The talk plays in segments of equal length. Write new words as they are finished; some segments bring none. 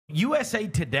USA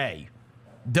Today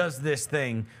does this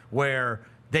thing where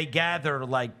they gather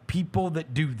like people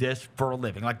that do this for a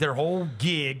living. Like their whole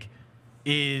gig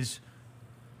is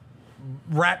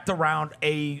wrapped around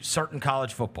a certain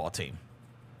college football team.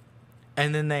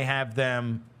 And then they have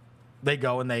them, they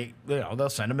go and they'll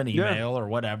send them an email or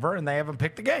whatever, and they have them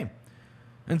pick the game.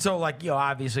 And so, like,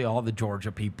 obviously all the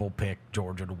Georgia people pick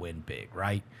Georgia to win big,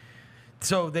 right?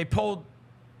 So they pulled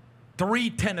 3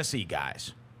 Tennessee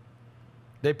guys.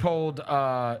 They pulled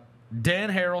Dan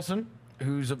Harrelson,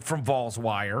 who's from Vols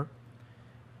Wire,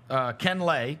 Ken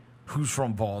Lay, who's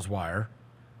from Vols Wire,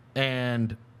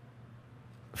 and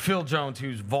Phil Jones,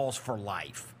 who's Vols for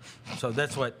Life. So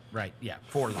that's what, right? Yeah,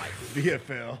 for life.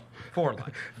 VFL. For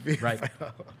life, VFL. Right?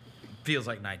 Feels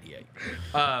like 98.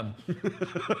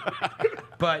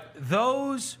 But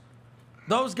those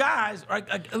guys,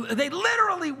 they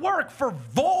literally work for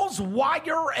Vols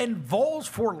Wire and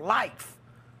Vols4Life.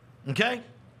 Okay?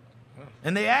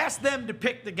 And they asked them to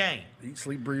pick the game. Eat,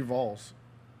 sleep, breathe, Vols.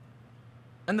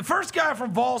 And the first guy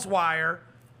from Vols Wire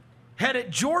had it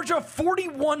Georgia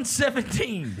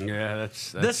 41-17. Yeah,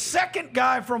 that's... The second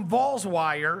guy from Vols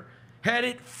Wire had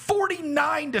it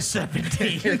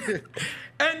 49-17.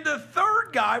 And the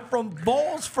third guy from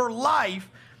Vols4Life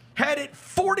had it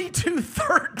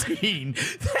 42-13.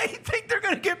 They think they're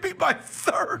going to get beat by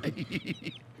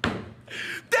 30.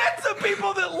 That's the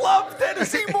people that love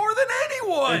Tennessee more than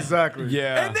anyone. Exactly.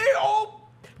 Yeah. And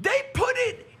they put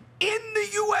it in the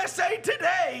USA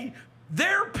Today,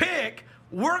 their pick,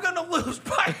 we're going to lose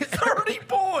by 30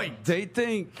 points. They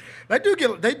think they do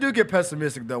get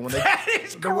pessimistic though when that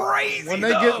is crazy. When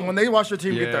they watch their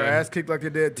team get their ass kicked like they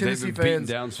did. Tennessee fans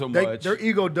down so much. Their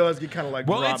ego does get kind of like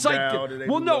dropped down.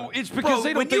 It's because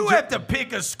they don't. When you have to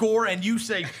pick a score and you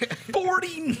say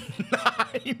 49,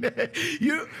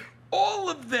 all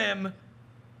of them,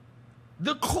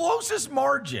 the closest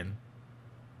margin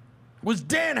was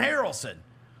Dan Harrelson,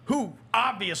 who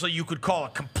obviously you could call a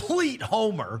complete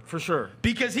homer. For sure.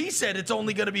 Because he said it's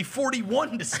only going to be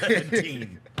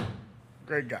 41-17.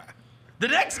 Great guy. The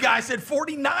next guy said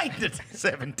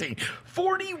 49-17.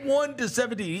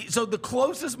 41-17. So the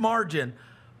closest margin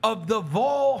of the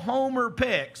Vol homer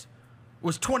picks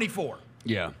was 24.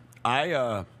 Yeah.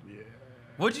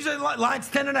 What'd you say? Line's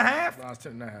 10.5? Line's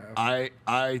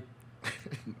 10.5.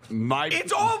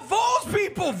 It's all Vols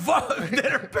people that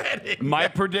are betting. My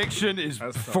prediction is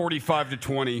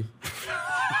 45-20.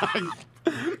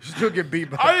 Still get beat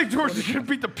by. I think Georgia's gonna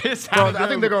beat the piss out of them. I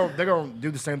think they're gonna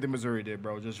do the same thing Missouri did,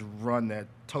 bro. Just run that,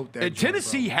 tote that. And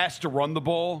Tennessee has to run the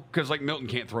ball because like Milton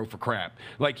can't throw for crap.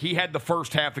 Like he had the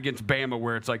first half against Bama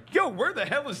where it's like, yo, where the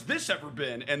hell has this ever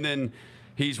been? And then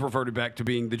he's reverted back to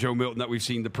being the Joe Milton that we've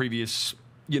seen the previous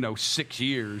 6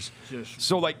 years.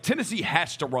 So, like, Tennessee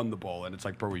has to run the ball. And it's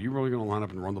like, bro, are you really going to line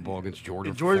up and run the ball against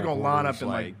Georgia? Georgia's going to line up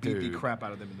and, beat the crap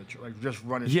out of them. Just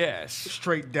run it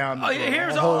straight down.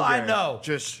 Here's all I know.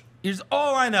 Here's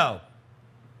all I know.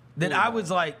 That I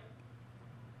was like,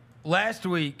 last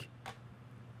week,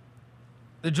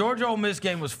 the Georgia-Ole Miss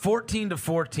game was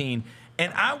 14-14,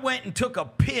 and I went and took a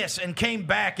piss and came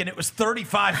back, and it was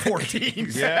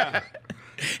 35-14. Yeah.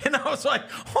 And I was like,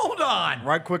 hold on.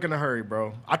 Right quick in a hurry,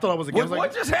 bro. I thought I was a game.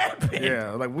 What just happened?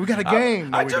 Yeah, like, we got a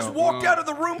game. I just walked out of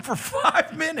the room for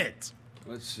 5 minutes.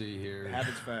 Let's see here.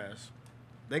 Habits fast.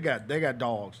 They got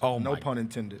dogs. Oh, no pun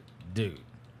intended. Dude.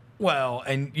 Well,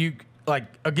 and you, like,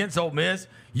 against Ole Miss,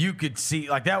 you could see,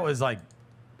 like, that was, like,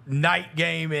 night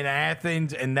game in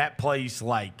Athens, and that place,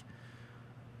 like,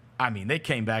 I mean, they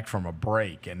came back from a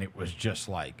break, and it was just,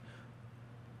 like,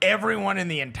 everyone in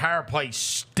the entire place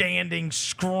standing,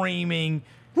 screaming.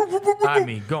 I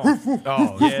mean, going.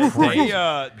 Oh,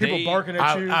 yeah. People barking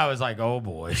at you. I was like, oh,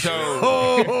 boy. So,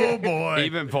 oh, boy.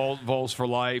 Even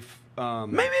Vols4Life.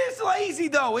 Maybe it's lazy,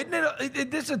 though. Isn't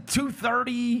it? This is a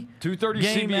 2:30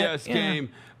 CBS game.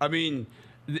 I mean,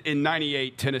 in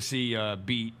 98, Tennessee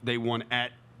they won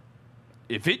at,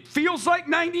 if it feels like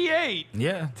 98,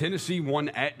 Tennessee won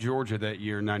at Georgia that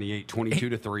year, 98,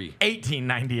 22-3.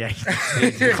 1898.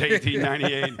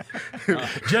 1898.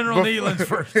 General Neyland's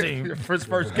first team.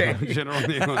 First game. General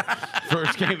Neyland.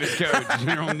 First game as coach,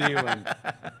 General Neyland.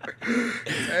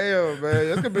 Damn, man.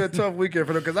 That's going to be a tough weekend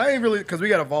for them because we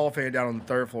got a Vol fan down on the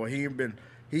third floor. He been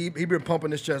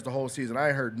pumping his chest the whole season. I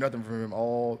ain't heard nothing from him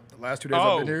all the last 2 days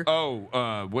I've been here.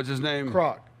 What's his name?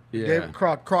 Croc. Yeah.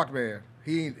 Croc man.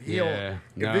 If he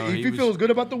was, feels good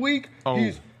about the week,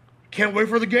 he's can't wait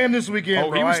for the game this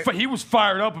weekend. He was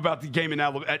fired up about the game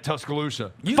at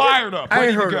Tuscaloosa. Fired up. I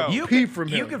ain't heard a peep from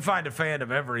him. You can find a fan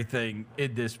of everything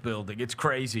in this building. It's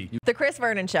crazy. The Chris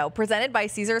Vernon Show, presented by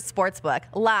Caesars Sportsbook,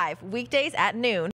 live weekdays at noon.